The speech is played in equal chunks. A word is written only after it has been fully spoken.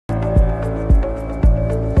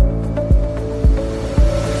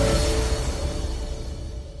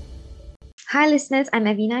Hi, listeners. I'm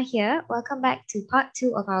Avina here. Welcome back to part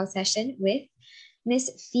two of our session with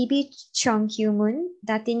Miss Phoebe Cheong Moon,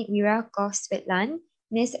 Datin Wira Swetlan,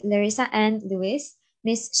 Miss Larissa Ann Lewis,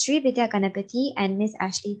 Miss Srividhya Ganapathy, and Miss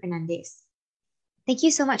Ashley Fernandez. Thank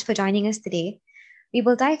you so much for joining us today. We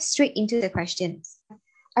will dive straight into the questions.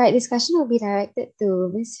 All right, this question will be directed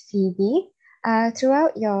to Miss Phoebe.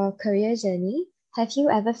 Throughout your career journey, have you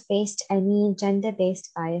ever faced any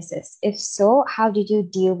gender-based biases? If so, how did you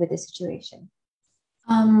deal with the situation?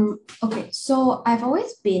 Okay, so I've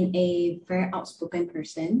always been a very outspoken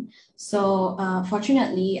person. So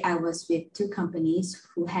fortunately, I was with two companies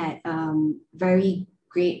who had very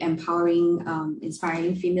great, empowering,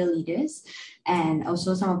 inspiring female leaders, and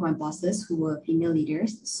also some of my bosses who were female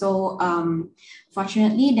leaders. So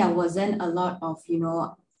fortunately, there wasn't a lot of,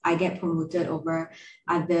 I get promoted over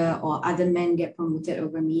other men get promoted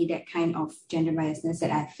over me, that kind of gender biasness that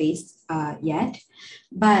I faced yet.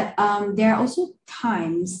 But there are also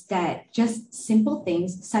times that just simple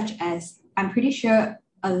things, such as I'm pretty sure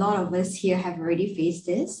a lot of us here have already faced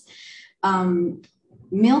this.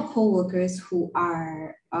 Male co-workers who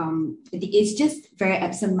are, it's just very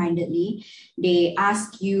absent-mindedly, they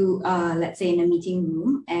ask you, let's say in a meeting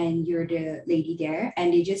room, and you're the lady there,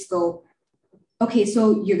 and they just go, okay,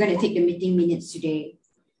 so you're going to take the meeting minutes today,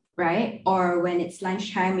 right? Or when it's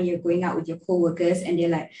lunchtime and you're going out with your co-workers and they're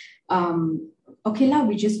like, okay, now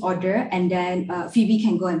we just order, and then Phoebe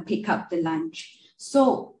can go and pick up the lunch.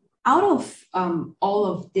 So out of all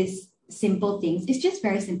of these simple things, it's just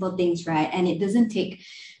very simple things, right? And it doesn't take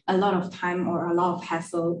a lot of time or a lot of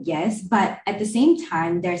hassle, yes. But at the same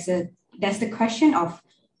time, there's the question of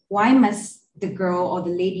why must the girl or the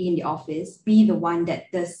lady in the office be the one that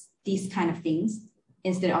does these kind of things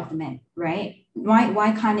instead of the man, right?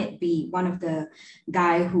 Why can't it be one of the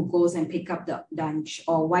guy who goes and pick up the lunch,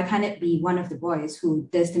 or why can't it be one of the boys who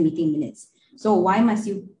does the meeting minutes? So why must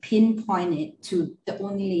you pinpoint it to the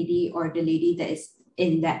only lady or the lady that is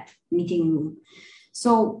in that meeting room?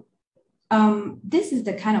 So this is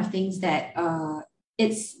the kind of things that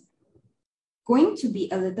it's going to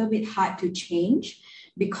be a little bit hard to change,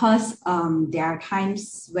 because there are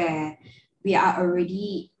times where we are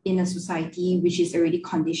already in a society which is already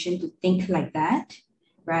conditioned to think like that,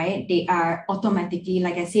 right? They are automatically,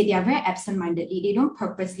 like I said, they are very absent-mindedly. They don't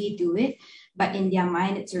purposely do it, but in their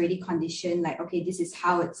mind, it's already conditioned, like, okay, this is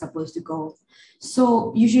how it's supposed to go.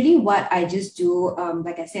 So usually what I just do,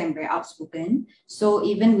 like I said, I'm very outspoken. So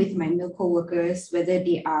even with my male co-workers, whether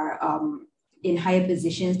they are in higher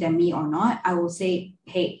positions than me or not, I will say,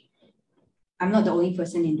 hey, I'm not the only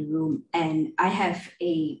person in the room, and I have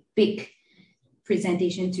a big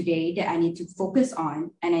presentation today that I need to focus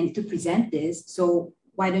on, and I need to present this. So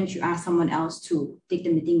why don't you ask someone else to take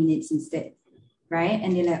the meeting minutes instead, right?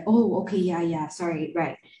 And they're like, oh, okay, yeah, sorry,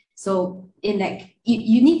 right. So in like,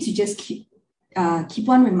 you need to just keep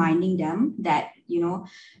on reminding them that,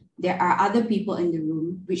 there are other people in the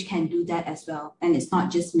room which can do that as well. And it's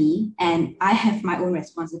not just me. And I have my own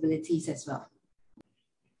responsibilities as well.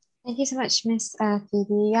 Thank you so much, Miss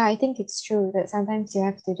Phoebe. Yeah, I think it's true that sometimes you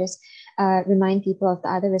have to just remind people of the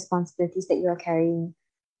other responsibilities that you are carrying.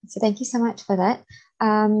 So thank you so much for that.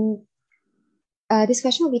 This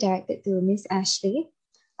question will be directed to Miss Ashley.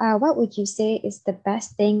 What would you say is the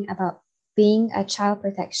best thing about being a child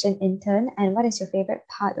protection intern, and what is your favorite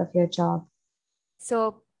part of your job?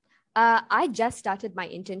 So I just started my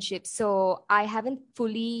internship, so I haven't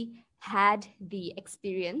fully had the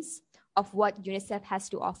experience of what UNICEF has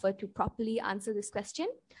to offer to properly answer this question.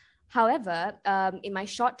 However, in my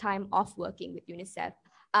short time of working with UNICEF,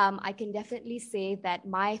 I can definitely say that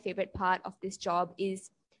my favorite part of this job is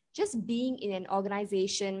just being in an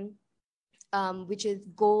organization which is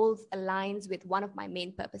goals aligns with one of my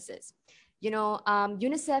main purposes.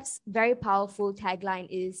 UNICEF's very powerful tagline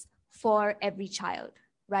is for every child,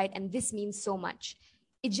 right? And this means so much.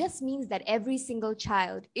 It just means that every single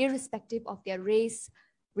child, irrespective of their race,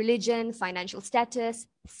 religion, financial status,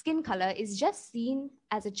 skin color, is just seen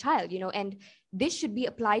as a child, and this should be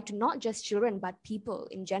applied to not just children, but people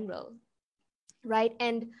in general, right?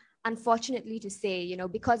 And unfortunately to say,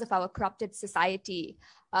 because of our corrupted society,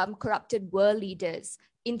 corrupted world leaders,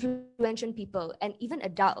 influential people, and even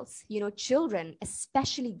adults, children,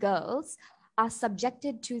 especially girls, are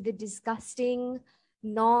subjected to the disgusting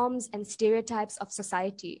norms and stereotypes of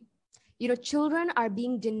society. Children are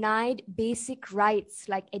being denied basic rights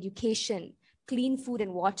like education, clean food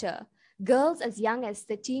and water. Girls as young as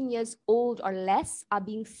 13 years old or less are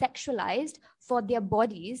being sexualized for their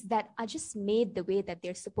bodies that are just made the way that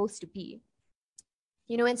they're supposed to be.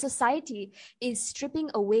 And society is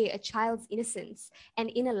stripping away a child's innocence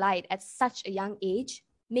and inner light at such a young age.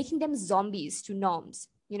 making them zombies to norms,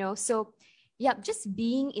 So yeah, just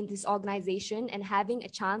being in this organization and having a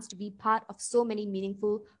chance to be part of so many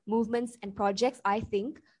meaningful movements and projects, I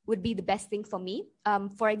think would be the best thing for me.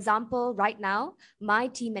 For example, right now, my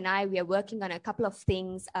team and I, we are working on a couple of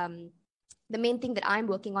things. The main thing that I'm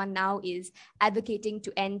working on now is advocating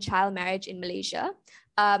to end child marriage in Malaysia.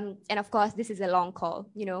 And of course, this is a long call,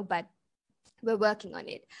 but we're working on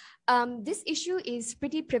it. This issue is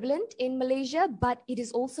pretty prevalent in Malaysia, but it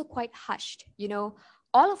is also quite hushed.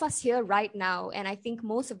 All of us here right now, and I think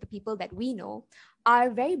most of the people that we know, are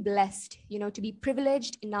very blessed, to be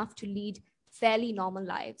privileged enough to lead fairly normal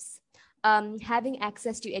lives. Having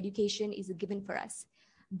access to education is a given for us.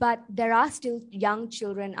 But there are still young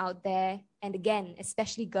children out there, and again,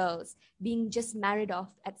 especially girls, being just married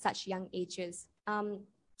off at such young ages. I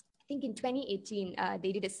think in 2018,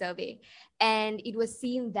 they did a survey, and it was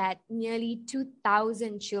seen that nearly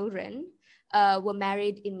 2,000 children were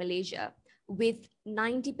married in Malaysia, with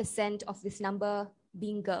 90% of this number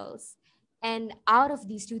being girls. And out of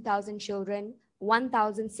these 2,000 children,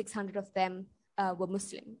 1,600 of them were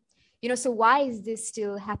Muslim. So why is this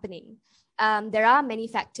still happening? There are many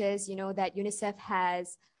factors, that UNICEF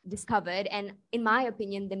has discovered. And in my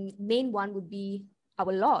opinion, the main one would be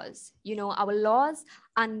our laws. Our laws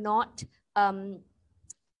are not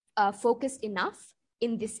focused enough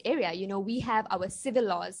in this area. We have our civil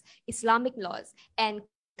laws, Islamic laws, and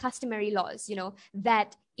customary laws,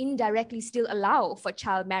 that indirectly still allow for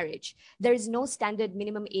child marriage. There is no standard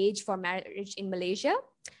minimum age for marriage in Malaysia.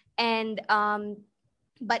 And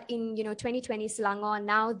but in 2020 Selangor,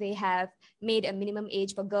 now they have made a minimum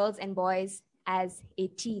age for girls and boys as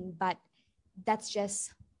 18, but that's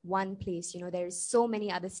just one place. There's so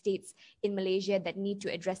many other states in Malaysia that need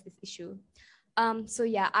to address this issue. So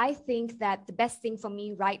yeah, I think that the best thing for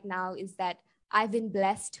me right now is that I've been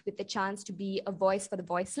blessed with the chance to be a voice for the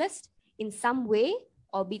voiceless in some way,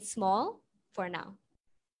 albeit small, for now.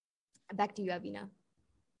 Back to you, Avina.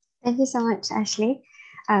 Thank you so much, Ashley,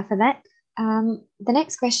 for that. The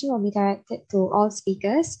next question will be directed to all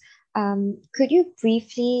speakers. Could you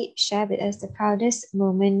briefly share with us the proudest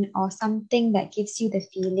moment or something that gives you the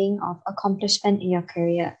feeling of accomplishment in your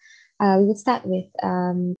career? We would start with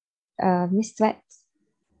Ms. Suet.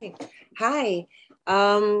 Hi.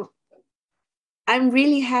 I'm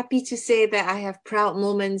really happy to say that I have proud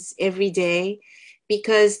moments every day,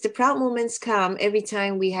 because the proud moments come every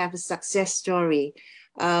time we have a success story.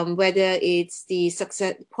 Whether it's the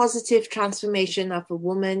positive transformation of a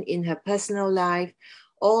woman in her personal life,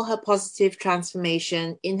 or her positive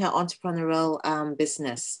transformation in her entrepreneurial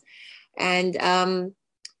business. And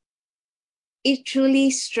it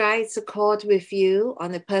truly strikes a chord with you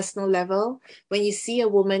on a personal level when you see a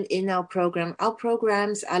woman in our program. Our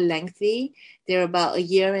programs are lengthy. They're about 1.5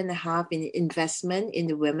 years in investment in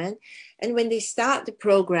the women. And when they start the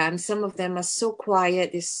program, some of them are so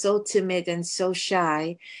quiet, they're so timid and so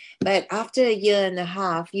shy. But after 1.5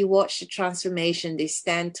 years, you watch the transformation. They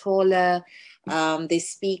stand taller, they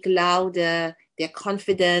speak louder, they're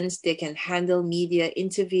confident, they can handle media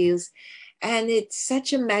interviews. And it's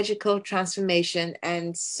such a magical transformation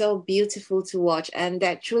and so beautiful to watch. And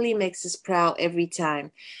that truly makes us proud every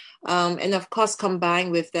time. And of course,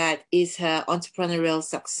 combined with that is her entrepreneurial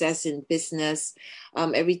success in business.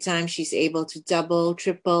 Every time she's able to double,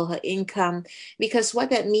 triple her income, because what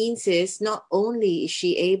that means is not only is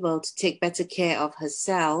she able to take better care of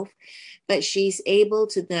herself, but she's able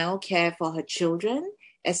to now care for her children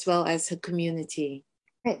as well as her community.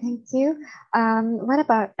 Great, thank you. What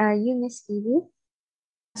about you, Miss Phoebe?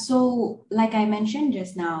 So, like I mentioned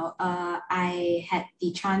just now, I had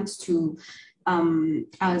the chance to, I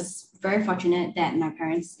was very fortunate that my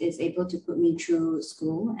parents is able to put me through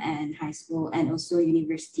school and high school and also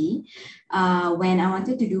university. When I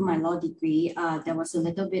wanted to do my law degree, there was a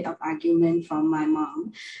little bit of argument from my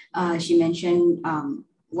mom. She mentioned,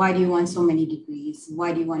 why do you want so many degrees?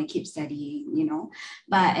 Why do you want to keep studying,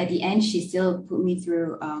 But at the end, she still put me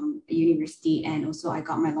through university, and also I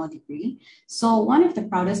got my law degree. So one of the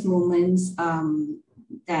proudest moments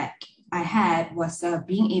that I had was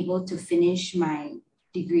being able to finish my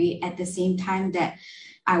degree at the same time that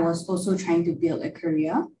I was also trying to build a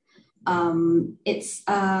career. It's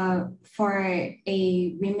for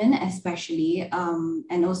a women especially,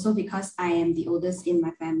 and also because I am the oldest in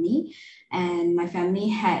my family, and my family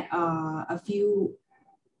had a few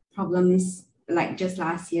problems like just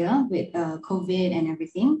last year with COVID and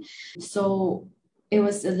everything. So it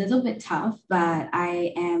was a little bit tough, but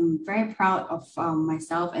I am very proud of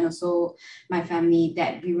myself and also my family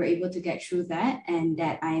that we were able to get through that, and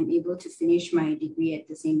that I am able to finish my degree at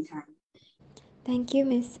the same time. Thank you,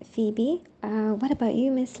 Miss Phoebe. What about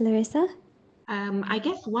you, Miss Larissa? I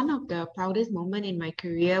guess one of the proudest moments in my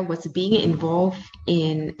career was being involved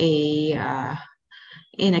in a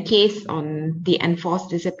case on the enforced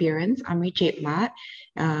disappearance, Amri Chepmat.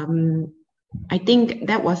 I think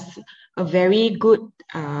that was a very good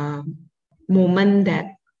moment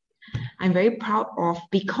that I'm very proud of,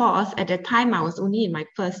 because at the time I was only in my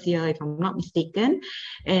first year, if I'm not mistaken,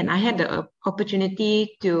 and I had the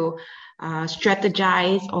opportunity to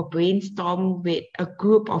strategize or brainstorm with a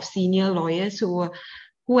group of senior lawyers who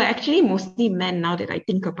are actually mostly men now that I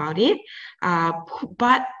think about it,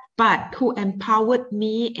 but who empowered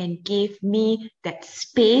me and gave me that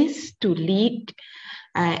space to lead.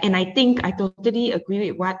 And I think I totally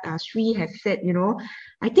agree with what Sri has said.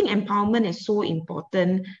 I think empowerment is so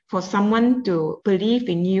important for someone to believe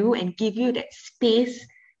in you and give you that space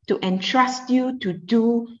to entrust you to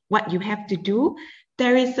do what you have to do.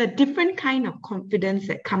 There is a different kind of confidence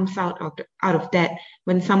that comes out of that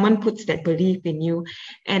when someone puts that belief in you.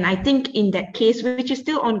 And I think in that case, which is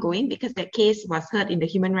still ongoing because that case was heard in the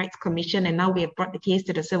Human Rights Commission, and now we have brought the case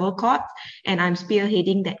to the civil court, and I'm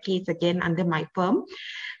spearheading that case again under my firm.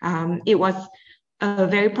 It was a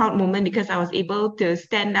very proud moment because I was able to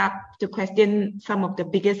stand up to question some of the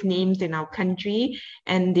biggest names in our country.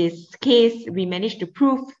 And this case, we managed to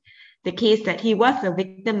prove the case that he was a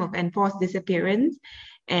victim of enforced disappearance.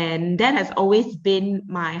 And that has always been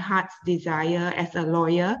my heart's desire as a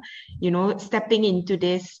lawyer, stepping into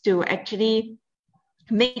this to actually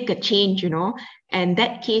make a change, and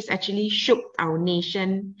that case actually shook our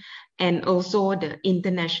nation and also the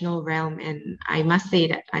international realm. And I must say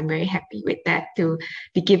that I'm very happy with that, to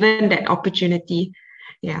be given that opportunity.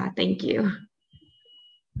 Yeah, thank you.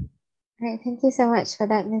 All right, thank you so much for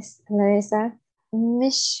that, Miss Larissa.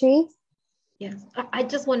 Miss Shri? Yes, I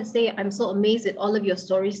just want to say I'm so amazed at all of your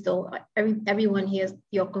stories, though. Everyone here,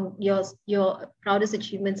 your proudest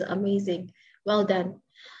achievements are amazing. Well done.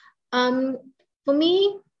 For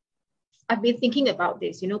me, I've been thinking about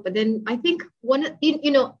this, but then I think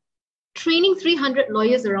training 300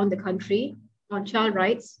 lawyers around the country on child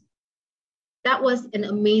rights, that was an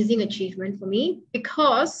amazing achievement for me,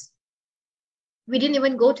 because we didn't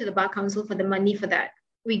even go to the Bar Council for the money for that.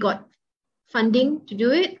 We got funding to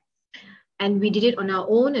do it, and we did it on our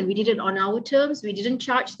own, and we did it on our terms. We didn't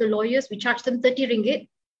charge the lawyers. We charged them 30 ringgit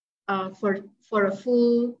for a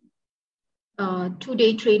full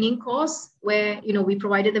 2-day training course where, we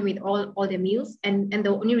provided them with all their meals. And the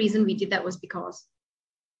only reason we did that was because,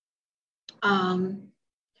 no,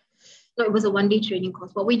 it was a 1-day training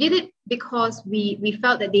course, but we did it because we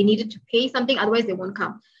felt that they needed to pay something, otherwise they won't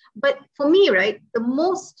come. But for me, right,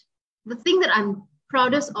 the thing that I'm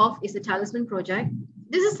proudest of is the Talisman Project.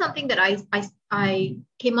 This is something that I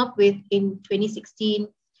came up with in 2016,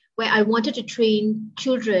 where I wanted to train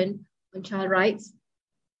children on child rights.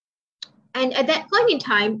 And at that point in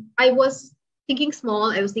time, I was thinking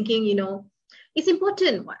small. I was thinking, it's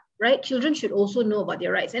important, right? Children should also know about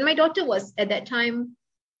their rights. And my daughter was, at that time,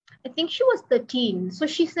 I think she was 13. So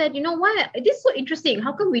she said, why? This is so interesting.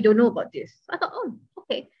 How come we don't know about this? So I thought, oh,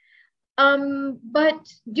 okay. But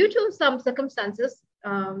due to some circumstances,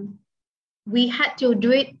 we had to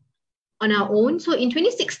do it on our own. So in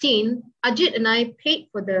 2016, Ajit and I paid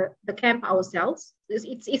for the camp ourselves.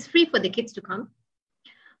 It's free for the kids to come.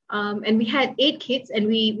 And we had 8 kids, and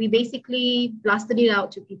we basically blasted it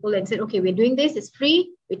out to people and said, okay, we're doing this, it's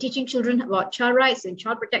free. We're teaching children about child rights and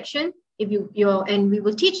child protection. And we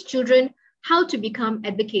will teach children how to become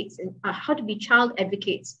advocates and how to be child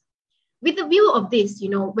advocates. With the view of this,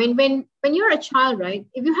 when you're a child, right,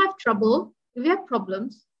 if you have trouble, if you have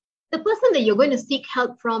problems, the person that you're going to seek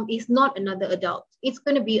help from is not another adult. It's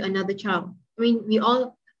going to be another child. I mean,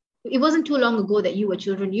 it wasn't too long ago that you were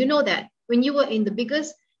children. You know that when you were in the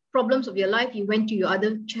biggest problems of your life, you went to your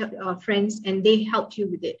other friends and they helped you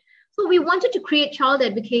with it. So we wanted to create child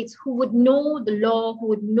advocates who would know the law, who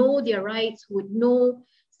would know their rights, who would know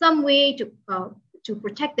some way to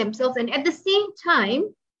protect themselves. And at the same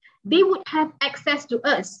time, they would have access to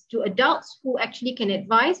us, to adults who actually can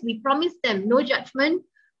advise. We promise them no judgment,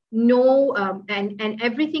 no, and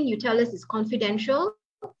everything you tell us is confidential.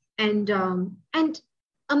 And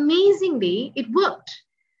amazingly, it worked.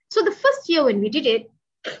 So the first year when we did it,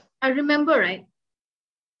 I remember, right,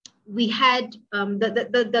 we had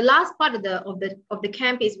the last part of the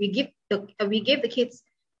camp is we gave the kids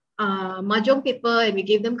mahjong paper, and we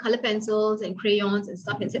gave them color pencils and crayons and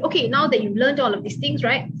stuff, and said, okay, now that you've learned all of these things,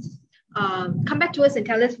 right, come back to us and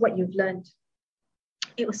tell us what you've learned.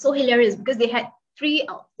 It was so hilarious because they had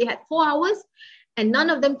 4 hours, And none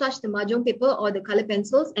of them touched the mahjong paper or the color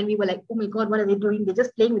pencils. And we were like, oh my God, what are they doing? They're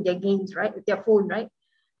just playing with their games, right? With their phone, right?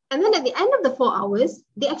 And then at the end of the 4 hours,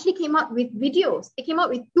 they actually came out with videos. They came out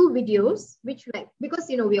with 2 videos, which like, because,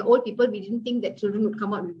 we are old people, we didn't think that children would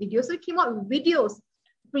come out with videos. So it came out with videos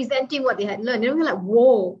presenting what they had learned. And we were like,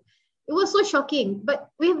 whoa, it was so shocking. But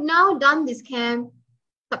we've now done this camp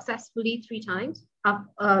successfully 3 times.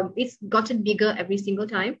 It's gotten bigger every single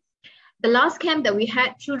time. The last camp that we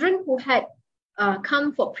had, children who had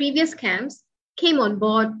come for previous camps came on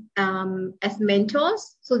board as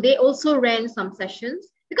mentors. So they also ran some sessions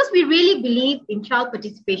because we really believe in child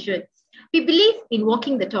participation. We believe in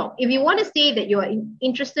walking the talk. If you want to say that you are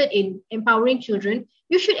interested in empowering children,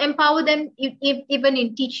 you should empower them even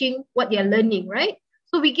in teaching what they are learning, right?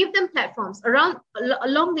 So we give them platforms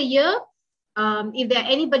along the year. If there are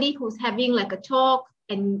anybody who's having like a talk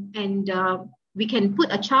and we can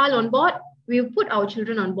put a child on board, we put our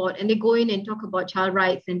children on board and they go in and talk about child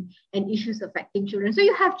rights and issues affecting children. So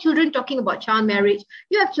you have children talking about child marriage.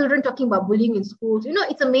 You have children talking about bullying in schools.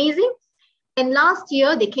 It's amazing. And last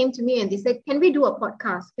year they came to me and they said, can we do a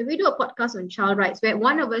podcast? Can we do a podcast on child rights where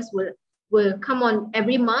one of us will come on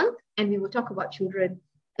every month and we will talk about children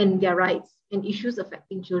and their rights and issues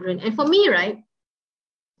affecting children. And for me, right,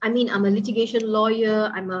 I mean, I'm a litigation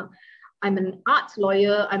lawyer. I'm an arts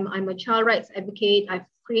lawyer. I'm a child rights advocate. I've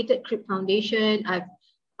created CRIP Foundation. I've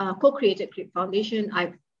co-created CRIP Foundation.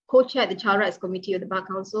 I've co-chaired the Child Rights Committee of the BAC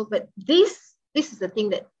Council. But this is the thing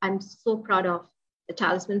that I'm so proud of, the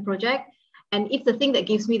Talisman Project. And it's the thing that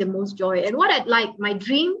gives me the most joy. And what I'd like, my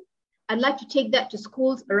dream, I'd like to take that to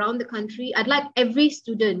schools around the country. I'd like every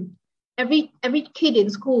student, every kid in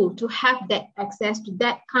school to have that access to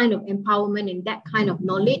that kind of empowerment and that kind of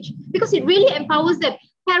knowledge, because it really empowers them.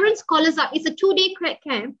 Parents call us up. It's a 2-day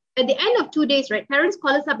camp. At the end of 2 days, right, parents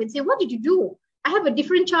call us up and say, what did you do? I have a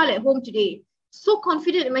different child at home today. So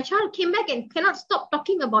confident. And my child came back and cannot stop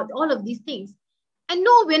talking about all of these things. And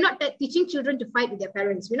no, we're not teaching children to fight with their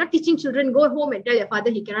parents. We're not teaching children, go home and tell your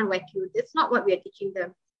father he cannot whack you. That's not what we are teaching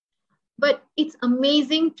them. But it's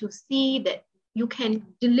amazing to see that you can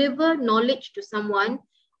deliver knowledge to someone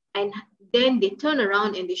and then they turn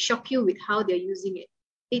around and they shock you with how they're using it.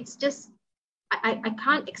 It's just, I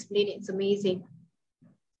can't explain it. It's amazing.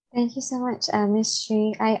 Thank you so much, Ms.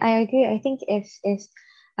 Sri. I agree. I think if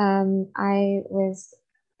I was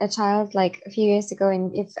a child like a few years ago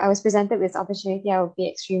and if I was presented with this opportunity, I would be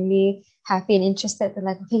extremely happy and interested to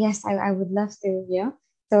like, okay, yes, I would love to,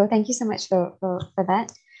 So thank you so much for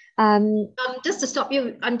that. Just to stop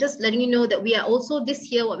you, I'm just letting you know that we are also this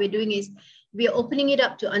year, what we're doing is we are opening it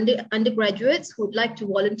up to undergraduates who would like to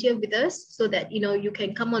volunteer with us so that, you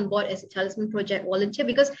can come on board as a Talisman Project volunteer.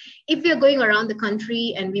 Because if we are going around the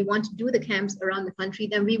country and we want to do the camps around the country,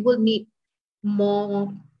 then we will need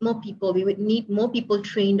more people. We would need more people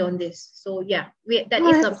trained on this. So yeah, that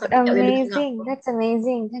is something that we're looking up for. That's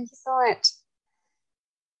amazing. Thank you so much.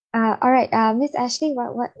 All right, Miss Ashley,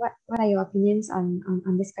 what are your opinions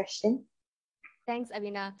on this question? Thanks,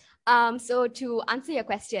 Avina. So to answer your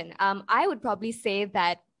question, I would probably say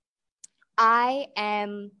that I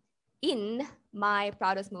am in my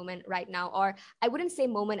proudest moment right now, or I wouldn't say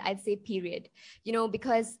moment, I'd say period,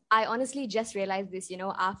 because I honestly just realized this,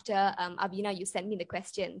 after Avina, you sent me the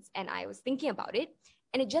questions and I was thinking about it.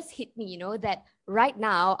 And it just hit me, that right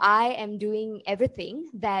now I am doing everything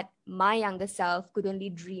that my younger self could only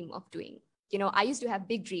dream of doing. I used to have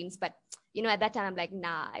big dreams, but, at that time I'm like,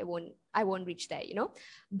 nah, I won't reach there,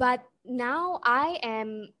 But now I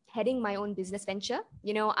am heading my own business venture.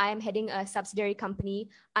 I am heading a subsidiary company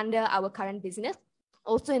under our current business,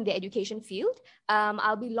 also in the education field.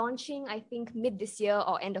 I'll be launching, I think, mid this year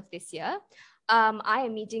or end of this year. I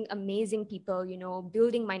am meeting amazing people,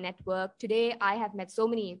 building my network. Today, I have met so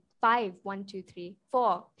many,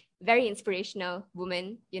 4 very inspirational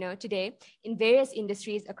women, today in various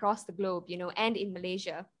industries across the globe, and in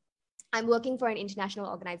Malaysia. I'm working for an international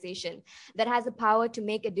organization that has the power to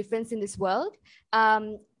make a difference in this world.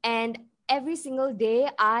 And every single day,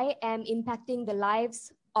 I am impacting the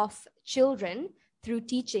lives of children through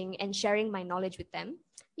teaching and sharing my knowledge with them.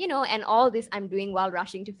 And all this I'm doing while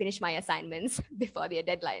rushing to finish my assignments before their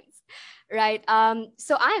deadlines, right?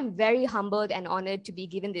 So I am very humbled and honored to be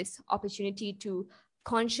given this opportunity to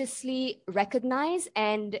consciously recognize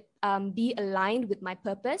and be aligned with my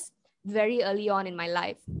purpose very early on in my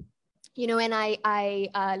life. And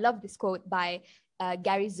I love this quote by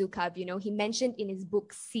Gary Zukav. He mentioned in his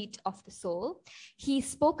book, Seat of the Soul, he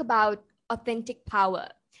spoke about authentic power.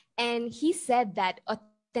 And he said that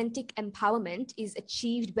authentic empowerment is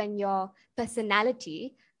achieved when your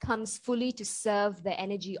personality comes fully to serve the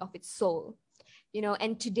energy of its soul.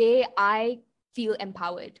 And today I feel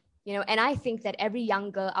empowered, and I think that every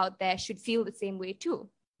young girl out there should feel the same way too.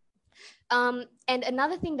 And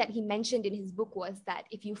another thing that he mentioned in his book was that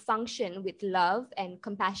if you function with love and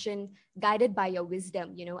compassion, guided by your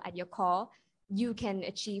wisdom, at your core, you can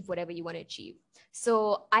achieve whatever you want to achieve.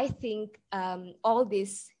 So I think all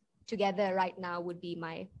this together right now would be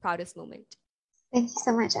my proudest moment. Thank you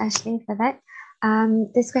so much, Ashley, for that.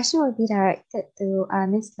 This question will be directed to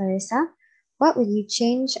Ms. Larissa. What would you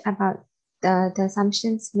change about the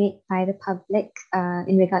assumptions made by the public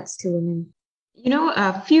in regards to women?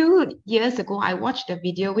 A few years ago, I watched a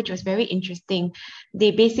video which was very interesting.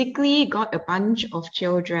 They basically got a bunch of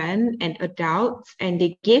children and adults, and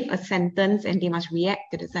they gave a sentence and they must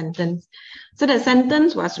react to the sentence. So the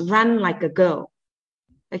sentence was run like a girl.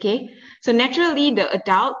 Okay. So naturally, the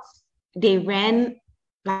adults, they ran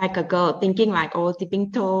like a girl, thinking like, oh,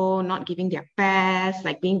 tipping toe, not giving their best,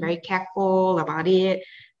 like being very careful about it,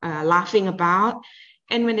 laughing about.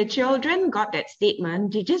 And when the children got that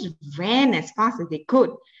statement, they just ran as fast as they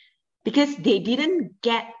could because they didn't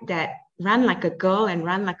get that run like a girl and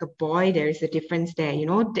run like a boy. There is a difference there,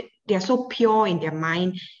 they are so pure in their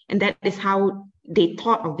mind, and that is how they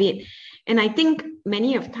thought of it. And I think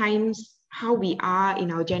many of times how we are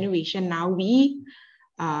in our generation now, we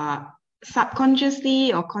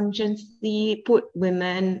subconsciously or consciously put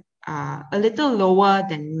women a little lower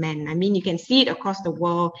than men. I mean, you can see it across the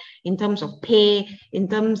world in terms of pay, in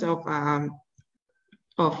terms of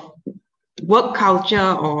work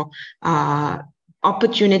culture or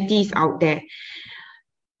opportunities out there.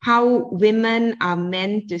 How women are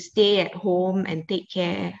meant to stay at home and take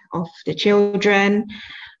care of the children.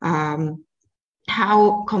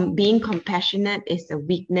 How being compassionate is a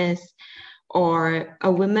weakness, or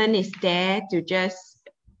a woman is there to just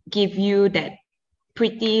give you that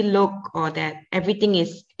pretty look, or that everything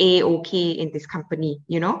is A-okay in this company,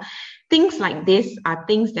 Things like this are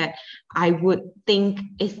things that I would think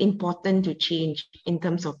is important to change in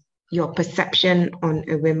terms of your perception on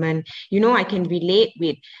a woman. I can relate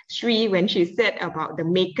with Sri when she said about the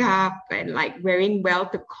makeup and like wearing well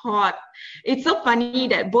to court. It's so funny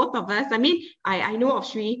that both of us, I know of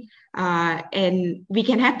Sri, and we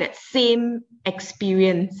can have that same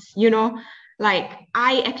experience, Like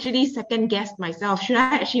I actually second guessed myself. Should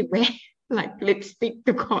I actually wear like lipstick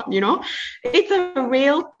to court? It's a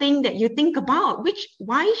real thing that you think about.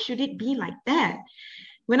 Why should it be like that?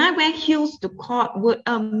 When I wear heels to court, would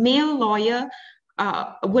a male lawyer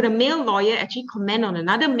actually comment on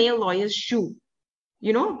another male lawyer's shoe?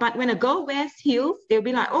 But when a girl wears heels, they'll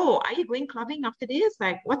be like, oh, are you going clubbing after this?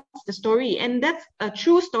 Like, what's the story? And that's a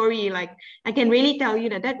true story. Like, I can really tell you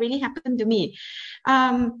that really happened to me.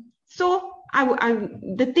 So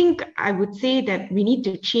the thing I would say that we need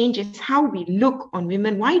to change is how we look on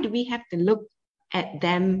women. Why do we have to look at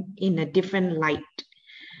them in a different light?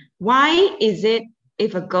 Why is it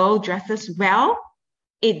if a girl dresses well,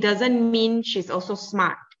 it doesn't mean she's also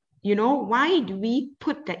smart? Why do we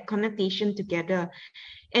put that connotation together?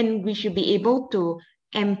 And we should be able to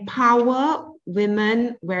empower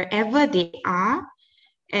women wherever they are.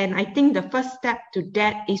 And I think the first step to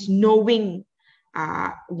that is knowing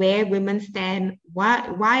where women stand,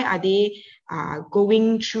 why are they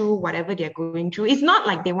going through whatever they're going through. It's not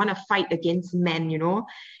like they want to fight against men,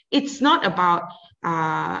 It's not about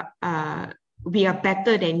we are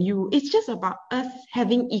better than you. It's just about us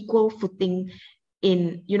having equal footing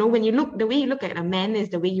in, when you look, the way you look at a man is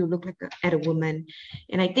the way you look at a woman.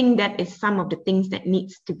 And I think that is some of the things that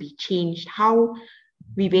needs to be changed. How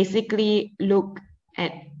we basically look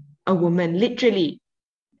at a woman, literally,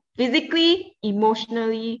 physically,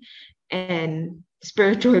 emotionally, and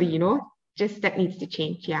spiritually, just that needs to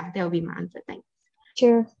change. Yeah, that will be my answer. Thanks.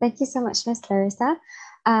 Sure. Thank you so much, Ms. Larissa.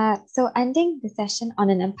 So ending the session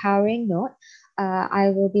on an empowering note,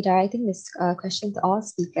 I will be directing this question to all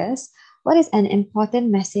speakers. What is an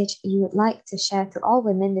important message you would like to share to all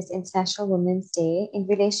women this International Women's Day in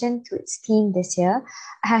relation to its theme this year,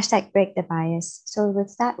 #Break the Bias? So we'll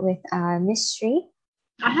start with Ms. Sri.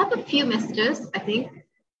 I have a few messages, I think.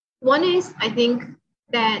 One is, I think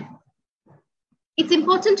that it's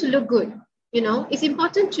important to look good. It's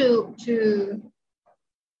important to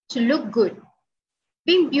look good.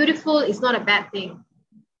 Being beautiful is not a bad thing,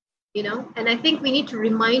 and I think we need to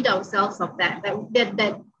remind ourselves of that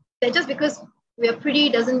just because we are pretty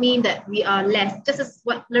doesn't mean that we are less. Just as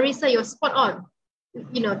what Larissa, you're spot on.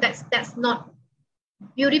 That's not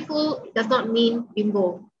beautiful. It does not mean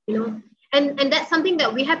bimbo, and that's something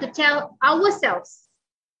that we have to tell ourselves,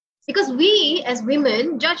 because we as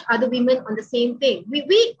women judge other women on the same thing.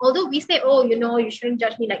 We although we say, oh, you shouldn't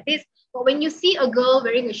judge me like this, but when you see a girl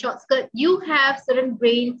wearing a short skirt, you have certain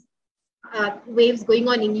brains waves going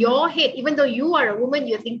on in your head. Even though you are a woman,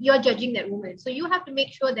 you think you're judging that woman. So you have to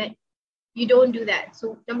make sure that you don't do that.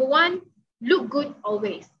 So number one, look good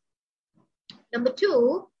always. Number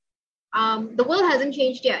two, the world hasn't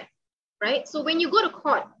changed yet, right? So when you go to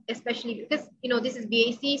court, especially because, this is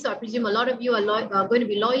BAC, so I presume a lot of you are going to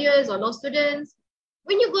be lawyers or law students.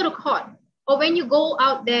 When you go to court or when you go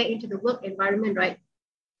out there into the work environment, right?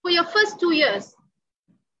 For your first 2 years,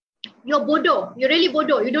 you're bodo. You're really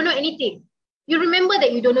bodo. You don't know anything. You remember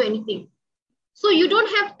that you don't know anything. So you don't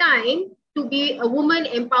have time to be a woman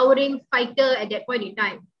empowering fighter at that point in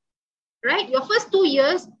time, right? Your first 2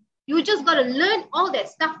 years, you just got to learn all that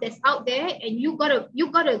stuff that's out there, and you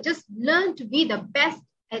gotta just learn to be the best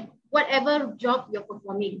at whatever job you're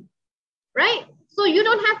performing, right? So you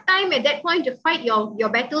don't have time at that point to fight your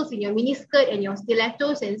battles in your miniskirt and your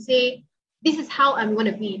stilettos and say, this is how I'm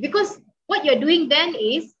going to be. Because what you're doing then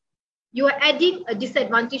is you are adding a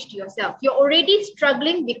disadvantage to yourself. You're already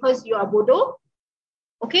struggling because you are bodo,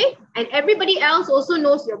 okay? And everybody else also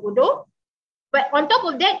knows you're bodo. But on top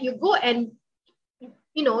of that, you go and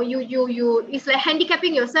you it's like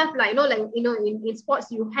handicapping yourself, in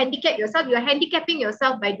sports, you handicap yourself. You're handicapping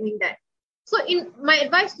yourself by doing that. So in my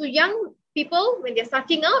advice to young people, when they're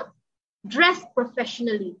starting out, dress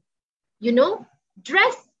professionally,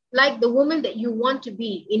 dress like the woman that you want to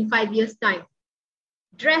be in 5 years' time.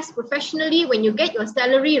 Dress professionally. When you get your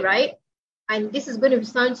salary, right? And this is going to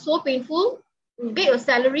sound so painful. You get your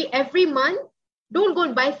salary every month. Don't go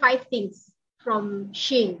and buy 5 things from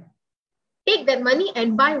Shein. Take that money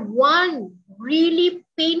and buy one really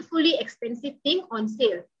painfully expensive thing on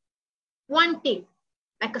sale. One thing,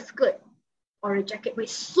 like a skirt or a jacket, but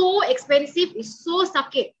it's so expensive, it's so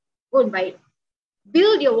sakit. Go and buy it.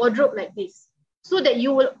 Build your wardrobe like this so that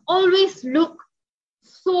you will always look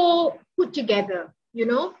so put together,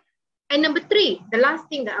 And number 3, the last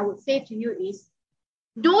thing that I would say to you is,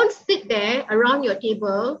 don't sit there around your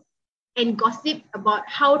table and gossip about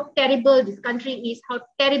how terrible this country is, how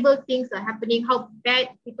terrible things are happening, how bad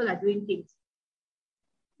people are doing things.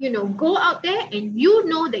 Go out there and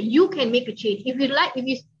that you can make a change. If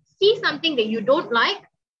you see something that you don't like,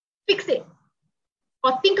 fix it.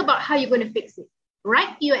 Or think about how you're going to fix it.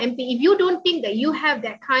 Write to your MP. If you don't think that you have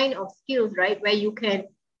that kind of skills, right, where you can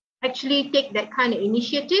actually take that kind of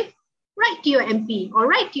initiative, write to your MP or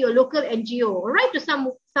write to your local NGO or write to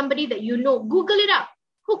somebody that Google it up.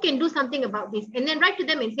 Who can do something about this? And then write to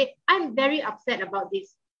them and say, I'm very upset about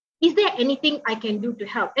this. Is there anything I can do to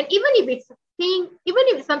help? And even if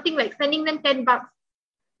it's something like sending them $10,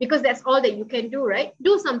 because that's all that you can do, right?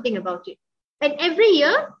 Do something about it. And every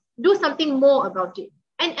year, do something more about it.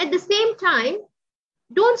 And at the same time,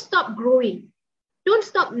 don't stop growing. Don't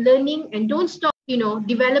stop learning, and don't stop,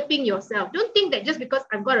 developing yourself. Don't think that just because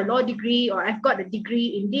I've got a law degree or I've got a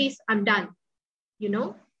degree in this, I'm done.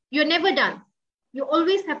 You're never done. You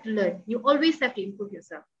always have to learn. You always have to improve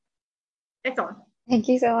yourself. That's all. Thank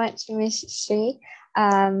you so much, Ms. Sri.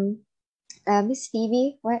 Miss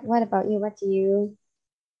Phoebe, what about you? What do you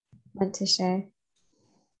want to share?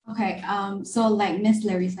 Okay, so like Miss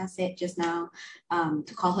Larissa said just now,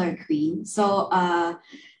 to call her a queen. So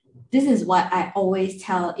this is what I always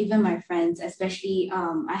tell even my friends, especially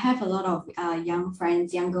I have a lot of young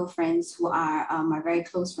girl friends who are my very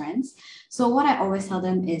close friends. So what I always tell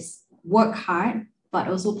them is, work hard, but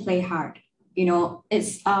also play hard.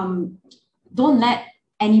 It's don't let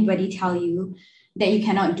anybody tell you that you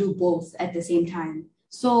cannot do both at the same time.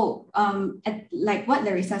 So like what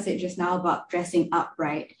Larissa said just now about dressing up,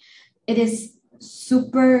 right? It is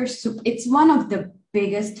super, it's one of the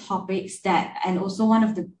biggest topics and also one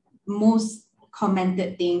of the most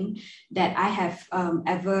commented thing that I have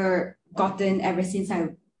ever gotten ever since I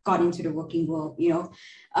got into the working world.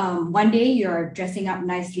 One day you're dressing up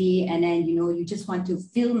nicely, and then you just want to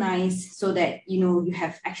feel nice so that you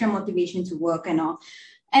have extra motivation to work and all.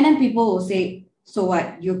 And then people will say, so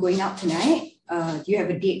what, you're going out tonight? Do you have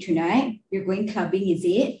a date tonight? You're going clubbing, is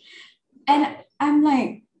it? And I'm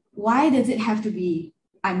like, why does it have to be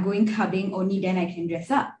I'm going clubbing only then I can dress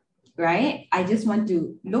up, right? I just want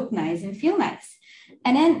to look nice and feel nice.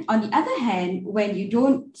 And then on the other hand, when you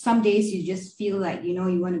don't, some days you just feel like, you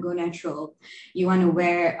want to go natural. You want to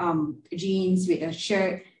wear jeans with a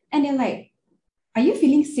shirt. And they're like, are you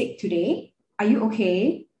feeling sick today? Are you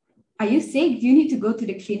okay? Are you sick? Do you need to go to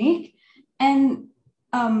the clinic? And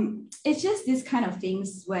it's just this kind of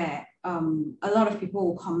things where a lot of people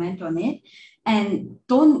will comment on it. And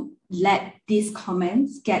don't let these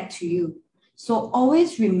comments get to you. So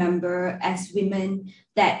always remember as women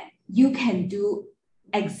that you can do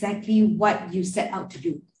exactly what you set out to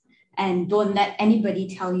do, and don't let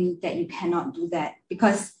anybody tell you that you cannot do that,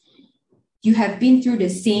 because you have been through the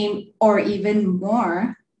same or even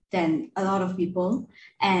more than a lot of people,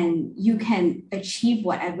 and you can achieve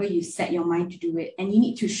whatever you set your mind to do it. And you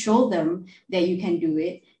need to show them that you can do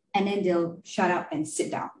it, and then they'll shut up and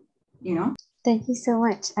sit down, you know? Thank you so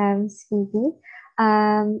much, Phoebe.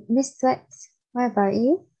 Miss Suet, what about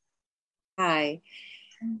you? Hi.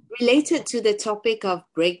 Related to the topic of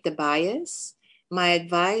break the bias, my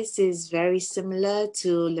advice is very similar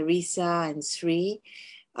to Larissa and Sri.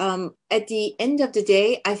 At the end of the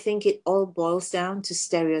day, I think it all boils down to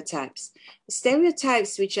stereotypes.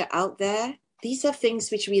 Stereotypes which are out there, these are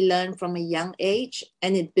things which we learn from a young age,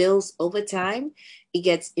 and it builds over time. It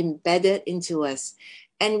gets embedded into us.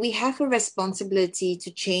 And we have a responsibility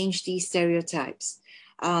to change these stereotypes.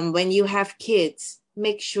 When you have kids,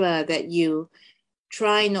 make sure that you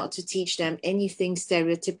try not to teach them anything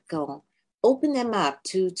stereotypical. Open them up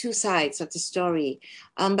to two sides of the story.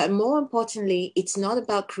 But more importantly, it's not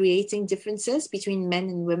about creating differences between men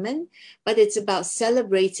and women, but it's about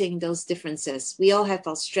celebrating those differences. We all have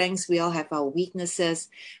our strengths, we all have our weaknesses,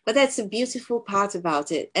 but that's a beautiful part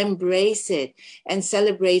about it. Embrace it and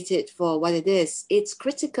celebrate it for what it is. It's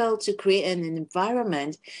critical to create an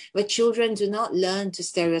environment where children do not learn to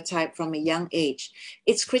stereotype from a young age.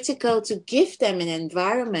 It's critical to give them an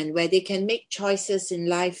environment where they can make choices in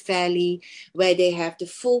life fairly, where they have the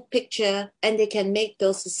full picture and they can make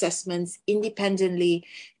those assessments independently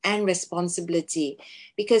and responsibility.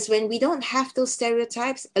 Because when we don't have those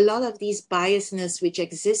stereotypes, a lot of these biasness which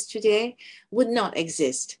exist today would not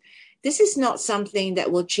exist. This is not something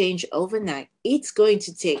that will change overnight. It's going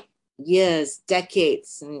to take years,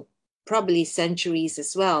 decades, and probably centuries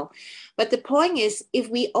as well. But the point is, if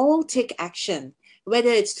we all take action, whether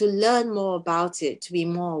it's to learn more about it, to be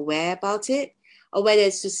more aware about it, or whether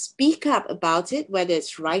it's to speak up about it, whether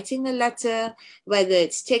it's writing a letter, whether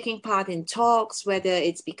it's taking part in talks, whether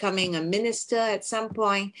it's becoming a minister at some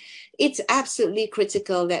point, it's absolutely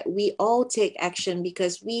critical that we all take action,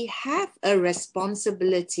 because we have a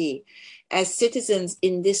responsibility as citizens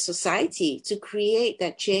in this society to create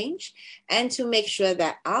that change and to make sure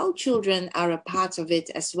that our children are a part of it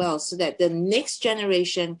as well, so that the next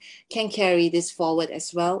generation can carry this forward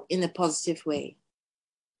as well in a positive way.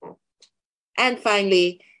 And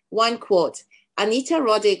finally, one quote. Anita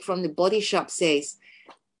Roddick from The Body Shop says,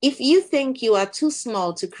 "If you think you are too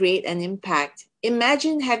small to create an impact,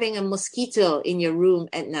 imagine having a mosquito in your room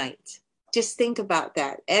at night." Just think about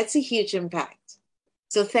that. It's a huge impact.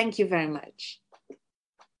 So thank you very much.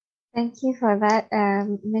 Thank you for that,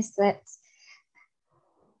 Miss Suet.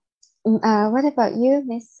 What about you,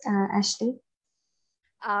 Miss Ashley?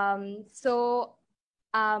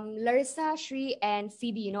 Larissa, Shri, and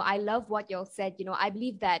Phoebe, I love what y'all said. I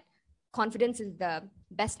believe that confidence is the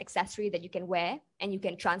best accessory that you can wear, and you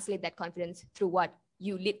can translate that confidence through what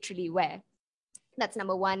you literally wear. That's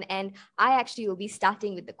number one. And I actually will be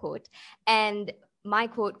starting with the quote. And my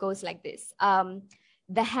quote goes like this.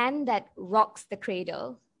 The hand that rocks the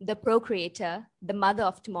cradle, the procreator, the mother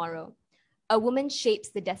of tomorrow. A woman shapes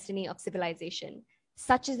the destiny of civilization.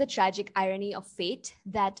 Such is the tragic irony of fate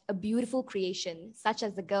that a beautiful creation, such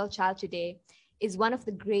as the girl child today, is one of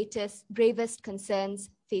the gravest concerns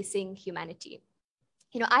facing humanity.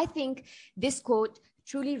 I think this quote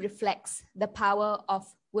truly reflects the power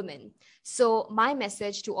of women. So my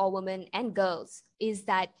message to all women and girls is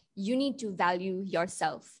that you need to value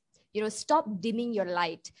yourself. Stop dimming your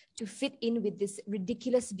light to fit in with this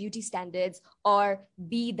ridiculous beauty standards or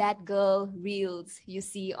be that girl reels you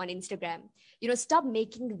see on Instagram. Stop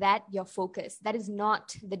making that your focus. That is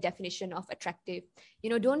not the definition of attractive.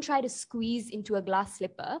 Don't try to squeeze into a glass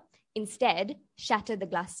slipper. Instead, shatter the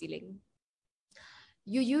glass ceiling.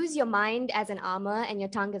 You use your mind as an armor and your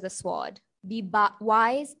tongue as a sword. Be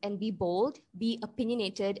wise and be bold. Be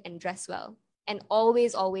opinionated and dress well. And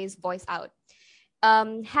always, always voice out.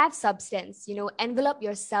 Have substance, envelop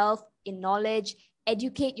yourself in knowledge,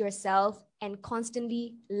 educate yourself, and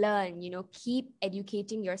constantly learn, keep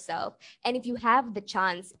educating yourself. And if you have the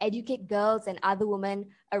chance, educate girls and other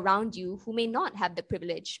women around you who may not have the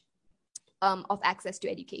privilege of access to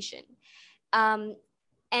education. And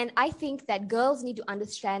I think that girls need to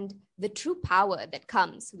understand the true power that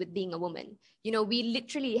comes with being a woman. We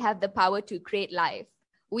literally have the power to create life.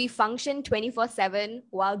 We function 24/7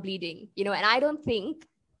 while bleeding, and I don't think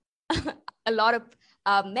a lot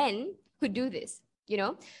of men could do this,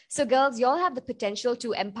 So girls, you all have the potential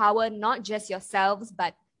to empower not just yourselves,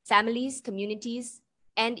 but families, communities,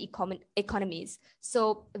 and economies.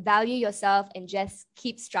 So value yourself and just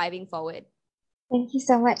keep striving forward. Thank you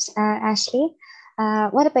so much, Ashley.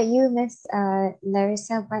 What about you, Miss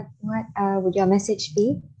Larissa? What would your message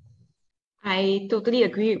be? I totally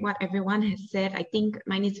agree with what everyone has said. I think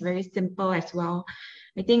mine is very simple as well.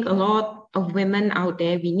 I think a lot of women out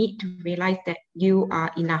there, we need to realize that you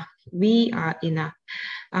are enough. We are enough.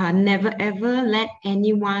 Never ever let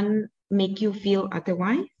anyone make you feel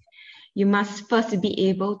otherwise. You must first be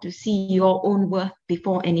able to see your own worth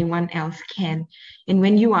before anyone else can. And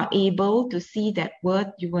when you are able to see that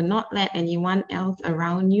worth, you will not let anyone else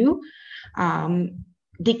around you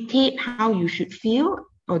dictate how you should feel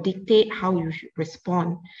or dictate how you should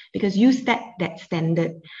respond, because you set that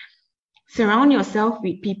standard. Surround yourself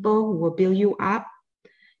with people who will build you up.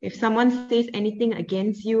 If someone says anything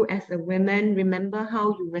against you as a woman, remember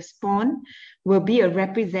how you respond will be a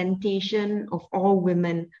representation of all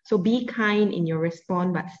women. So be kind in your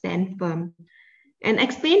response, but stand firm. And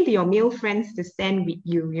explain to your male friends to stand with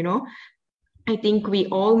you, you know. I think we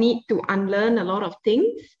all need to unlearn a lot of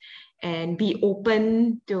things and be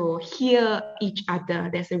open to hear each other.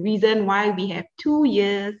 There's a reason why we have 2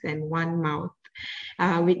 ears and 1 mouth.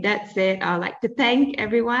 With that said, I'd like to thank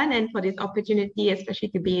everyone and for this opportunity, especially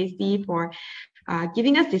to BAC for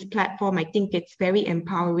giving us this platform. I think it's very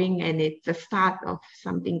empowering and it's the start of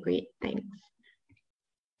something great. Thanks.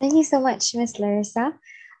 Thank you so much, Ms. Larissa.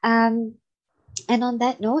 And on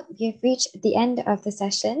that note, we've reached the end of the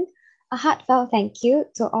session. A heartfelt thank you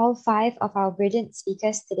to all 5 of our brilliant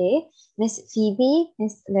speakers today, Ms. Phoebe,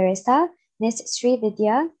 Ms. Larissa, Ms.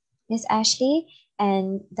 Srividhya, Ms. Ashley,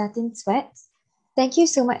 and Datin Suet. Thank you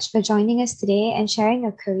so much for joining us today and sharing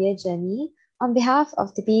your career journey. On behalf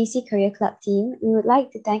of the BAC Career Club team, we would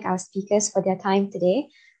like to thank our speakers for their time today.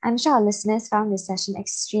 I'm sure our listeners found this session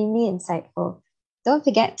extremely insightful. Don't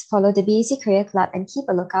forget to follow the BAC Career Club and keep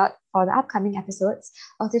a lookout for the upcoming episodes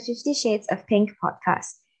of the 50 Shades of Pink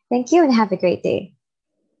podcast. Thank you and have a great day.